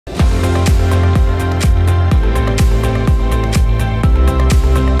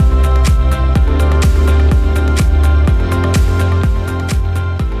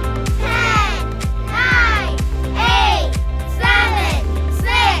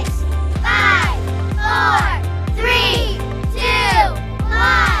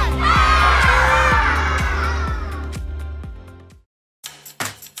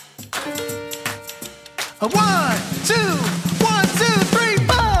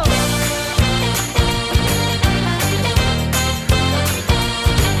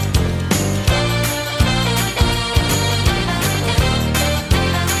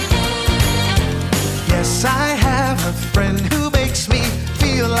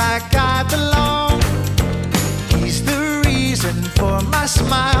like I belong. He's the reason for my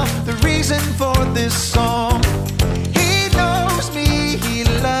smile, the reason for this song. He knows me, he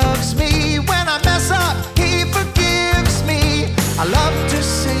loves me. When I mess up, he forgives me. I love to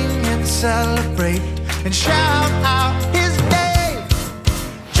sing and celebrate and shout out his name.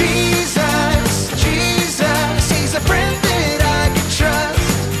 Jesus, Jesus, he's a friend that I can trust.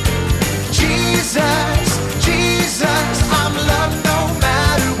 Jesus, Jesus, I'm loved no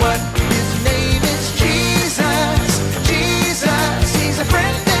matter what. His name is Jesus, Jesus, he's a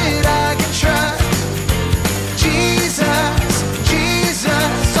friend that I can trust. Jesus,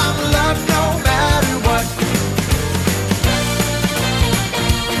 Jesus, I'm loved no matter what.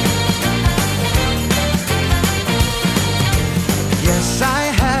 Yes, I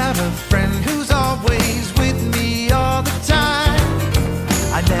have a friend who's always with me all the time.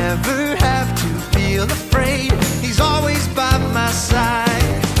 I never have to feel afraid. He's always by my side.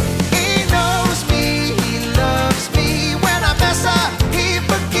 He knows me, he loves me. When I mess up, he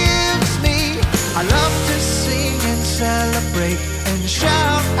forgives me. I love to sing and celebrate and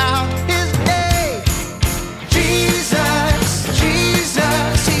shout out his name. Jesus,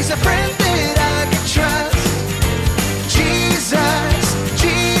 Jesus, he's a friend that I can trust. Jesus,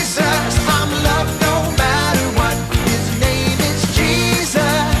 Jesus, I'm loved no matter what. His name is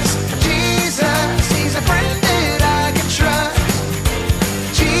Jesus, Jesus, he's a friend that I can trust.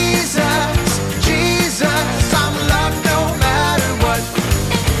 Jesus, Jesus, I'm loved no matter what.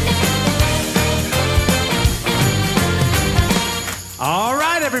 All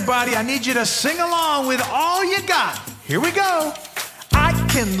right, everybody, I need you to sing along with all you got. Here we go. I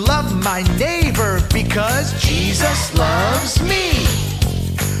can love my neighbor because Jesus loves me.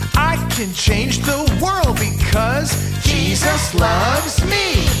 I can change the world because Jesus loves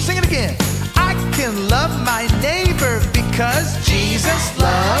me. Sing it again. I can love my neighbor because Jesus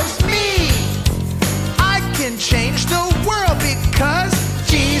loves me. I can change the world because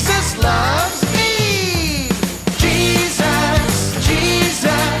Jesus loves me. Jesus,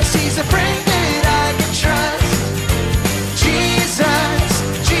 Jesus, he's a friend that I can trust. Jesus,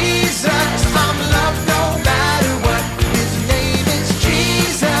 Jesus, I'm loved no matter what. His name is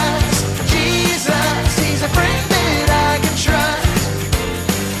Jesus, Jesus, he's a friend that I can trust.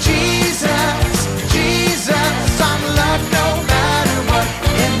 Jesus, Jesus, I'm loved no matter what.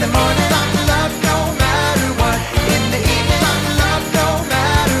 In the morning I'm loved no matter what. In the evening I'm loved no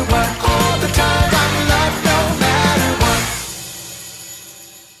matter what. All the time I'm loved no matter what.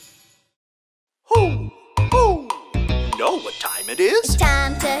 Who know what time it is?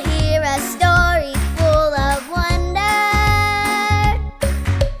 Time to hear a story full of wonder.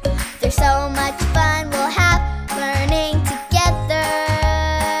 There's so much fun we'll have learning together.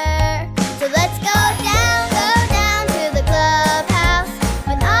 So let's go down to the clubhouse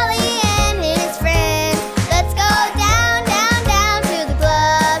with Ollie and his friends. Let's go down to the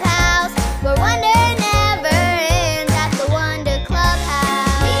clubhouse where wonder never ends at the Wonder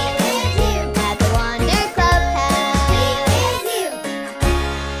Clubhouse. At the Wonder Clubhouse.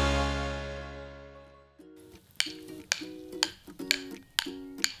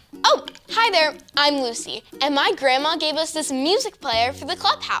 Oh, hi there, I'm Lucy, and my grandma gave us this music player for the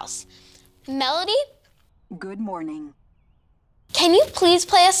clubhouse. Melody, Good morning. can you please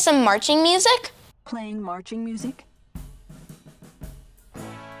play us some marching music? Playing marching music?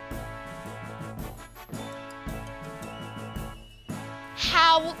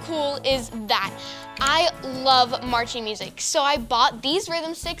 How cool is that? I love marching music, so I bought these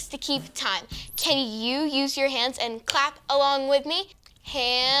rhythm sticks to keep time. Can you use your hands and clap along with me?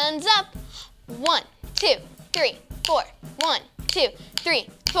 Hands up. 1, 2, 3, 4. 1, 2, 3,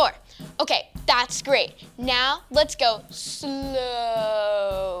 4. Okay, that's great. Now let's go slow.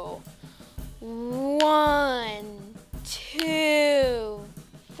 1, 2,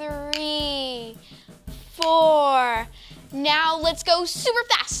 3, 4. Now let's go super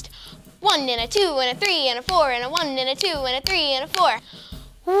fast. 1 and a 2 and a 3 and a 4 and a 1 and a 2 and a 3 and a 4.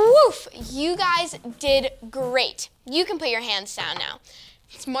 Woof! You guys did great. You can put your hands down now.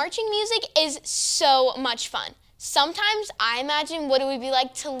 Marching music is so much fun. Sometimes I imagine what it would be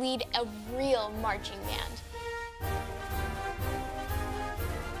like to lead a real marching band.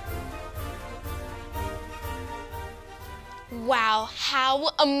 Wow, how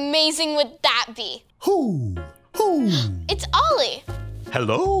amazing would that be? Who? It's Ollie.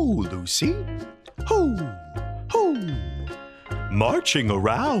 Hello, Lucy. Who? Marching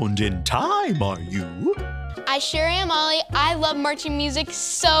around in time, are you? I sure am, Ollie. I love marching music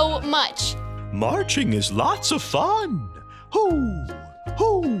so much. Marching is lots of fun. Who?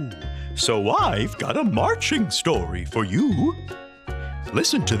 So I've got a marching story for you.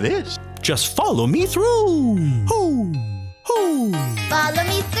 Listen to this. Just follow me through. Hoo, hoo. Follow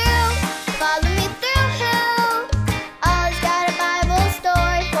me through, follow me through, who? Ollie's got a Bible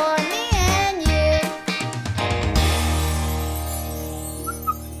story for me and you.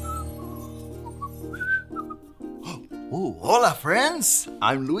 Oh, hola, friends.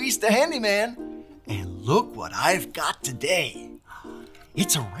 I'm Luis the Handyman. And look what I've got today.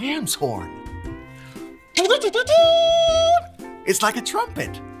 It's a ram's horn. It's like a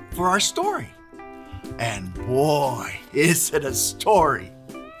trumpet for our story. And boy, is it a story.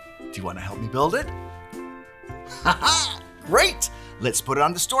 Do you want to help me build it? Haha, great. Let's put it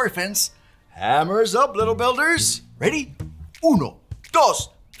on the story fence. Hammers up, little builders. Ready? Uno, dos,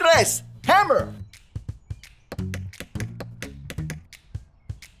 tres, hammer.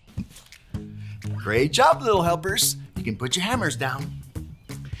 Great job, little helpers. You can put your hammers down.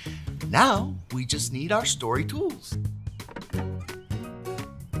 Now, we just need our story tools.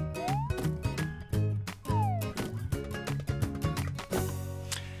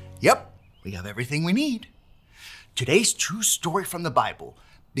 Yep, we have everything we need. Today's true story from the Bible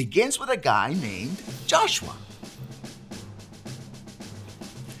begins with a guy named Joshua.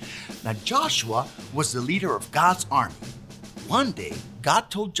 Now, Joshua was the leader of God's army. One day, God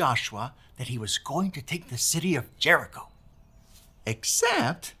told Joshua that he was going to take the city of Jericho.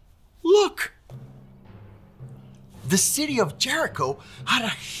 Except, look, the city of Jericho had a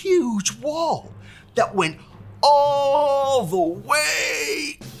huge wall that went all the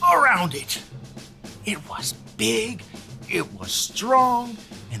way around it. It was big, it was strong,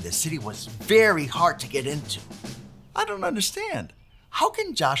 and the city was very hard to get into. I don't understand. How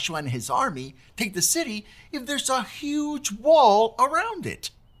can Joshua and his army take the city if there's a huge wall around it?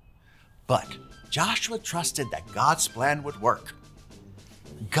 But Joshua trusted that God's plan would work.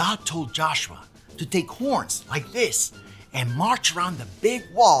 God told Joshua to take horns like this and march around the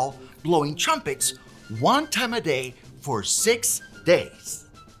big wall blowing trumpets one time a day for 6 days.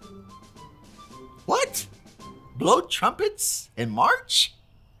 What? Blow trumpets and march?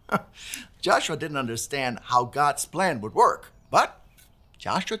 Joshua didn't understand how God's plan would work, but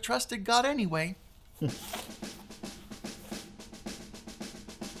Joshua trusted God anyway.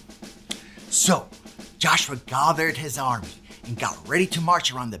 So, Joshua gathered his army and got ready to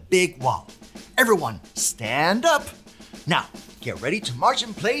march around the big wall. Everyone, stand up. Now, get ready to march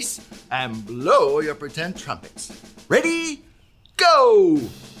in place and blow your pretend trumpets. Ready? Go!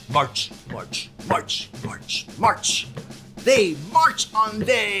 March, march, march, march, march. They march on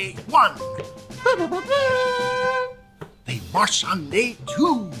day 1. They march on day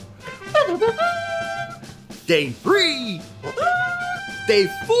 2. Day 3. Day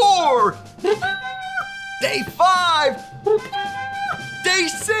 4. Day 5. Day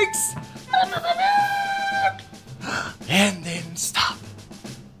 6. And then stop.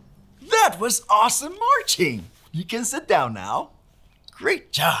 That was awesome marching. You can sit down now.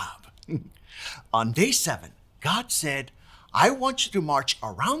 Great job. On day 7, God said, I want you to march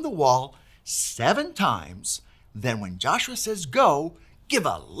around the wall 7 times. Then when Joshua says go, give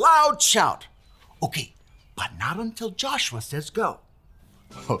a loud shout. Okay, but not until Joshua says go.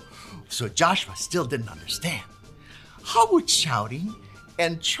 So Joshua still didn't understand. How would shouting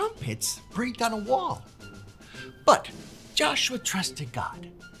and trumpets break down a wall? But Joshua trusted God.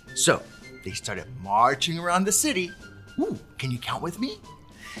 So they started marching around the city. Ooh, can you count with me?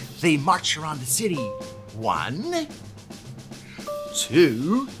 They marched around the city 1,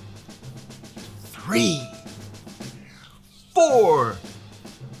 2, 3, 4,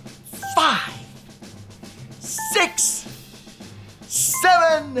 5, 6,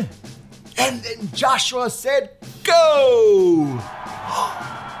 7, and then Joshua said, go!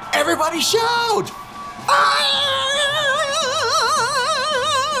 Everybody shout! Ah!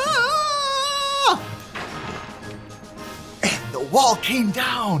 And the wall came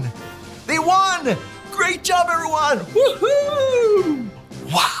down. They won! Great job, everyone! Woohoo!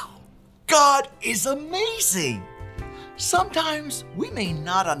 Wow! God is amazing! Sometimes we may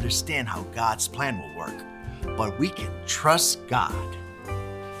not understand how God's plan will work, but we can trust God.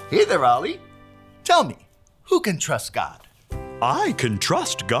 Hey there, Ollie. Tell me, who can trust God? I can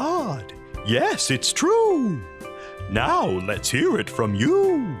trust God. Yes, it's true. Now let's hear it from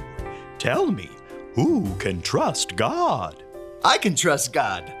you. Tell me, who can trust God? I can trust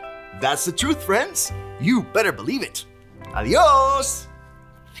God. That's the truth, friends. You better believe it. Adios!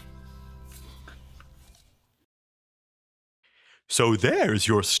 So there's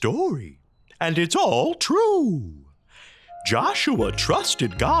your story, and it's all true. Joshua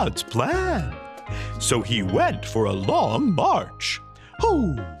trusted God's plan, so he went for a long march.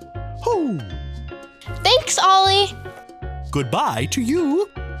 Hoo, hoo. Thanks, Ollie. goodbye to you.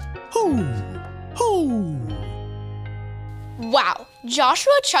 Hoo, hoo. Wow,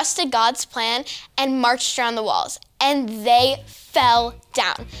 Joshua trusted God's plan and marched around the walls, and they fell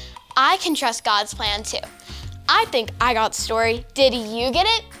down. I can trust God's plan too. I think I got the story. Did you get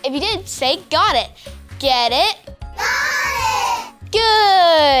it? If you did, say got it. Get it? Got it!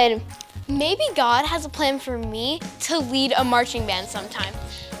 Good. Maybe God has a plan for me to lead a marching band sometime.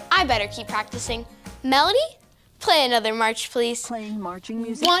 I better keep practicing. Melody, play another march, please. Playing marching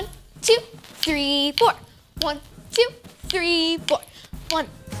music. 1, 2, 3, 4. 1, 2, 3, 4. 1,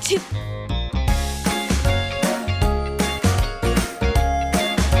 2.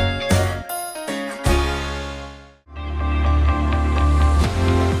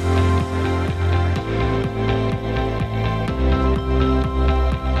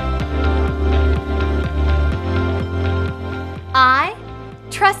 I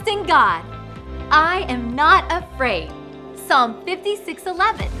trust in God. I am not afraid. Psalm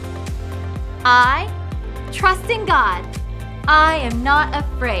 56:11. I trust in God. I am not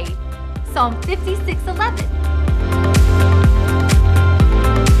afraid. Psalm 56:11.